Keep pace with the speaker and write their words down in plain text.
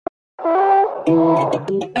We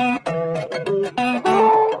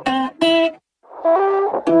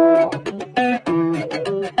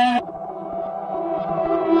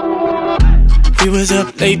was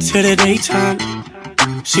up late to the daytime.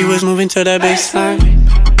 She was moving to the baseline.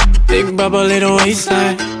 Big bubble, little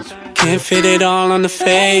waistline. Can't fit it all on the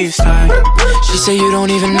FaceTime. She said you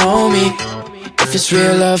don't even know me. If it's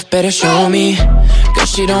real love, better show me.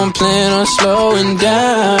 Cause she don't plan on slowing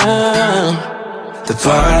down. The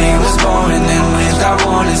party was born and without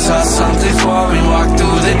warning, saw something foreign, walked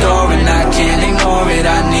through the door and I can't ignore it.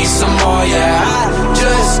 I need some more, yeah. I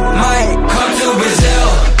just might come to Brazil.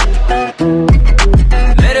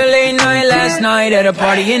 Met her late night last night at a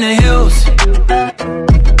party in the hills.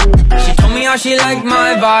 She told me how she liked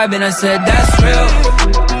my vibe and I said that's real.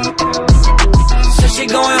 Said she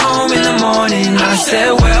going home in the morning. I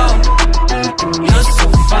said well, you're so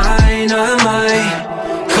fine, I might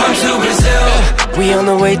come to Brazil. We on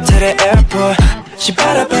the way to the airport. She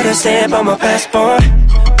about to put a stamp on my passport.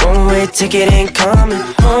 One-way ticket ain't coming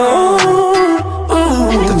home.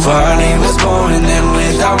 The party was born and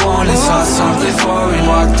without warning, saw something foreign,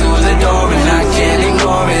 walked through the door and I can't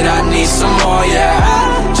ignore it. I need some more, yeah.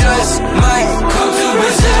 I just might come to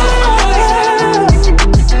Brazil.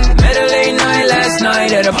 Met her late night last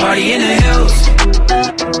night at a party in the hills.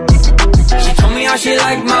 She told me how she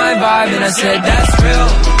liked my vibe and I said that's real.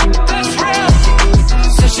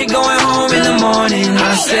 Said she going home in the morning.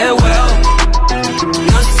 I said well,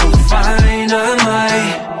 you're so fine, I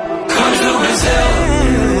might come to Brazil.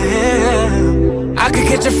 I could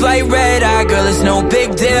catch a flight red eye, girl, it's no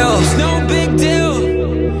big deal. It's no big deal.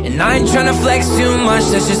 And I ain't tryna flex too much,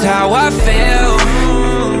 that's just how I feel.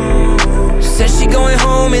 Said she going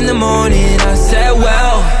home in the morning. I said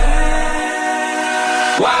well,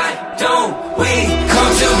 why don't we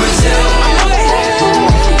come to Brazil?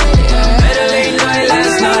 met her late night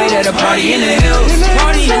last night at a party in the hills.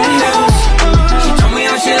 Party in the hills. She told me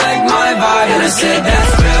how she liked my vibe and I said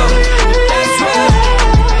that's real. That's real.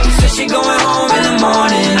 Said she going home in the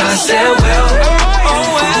morning. I said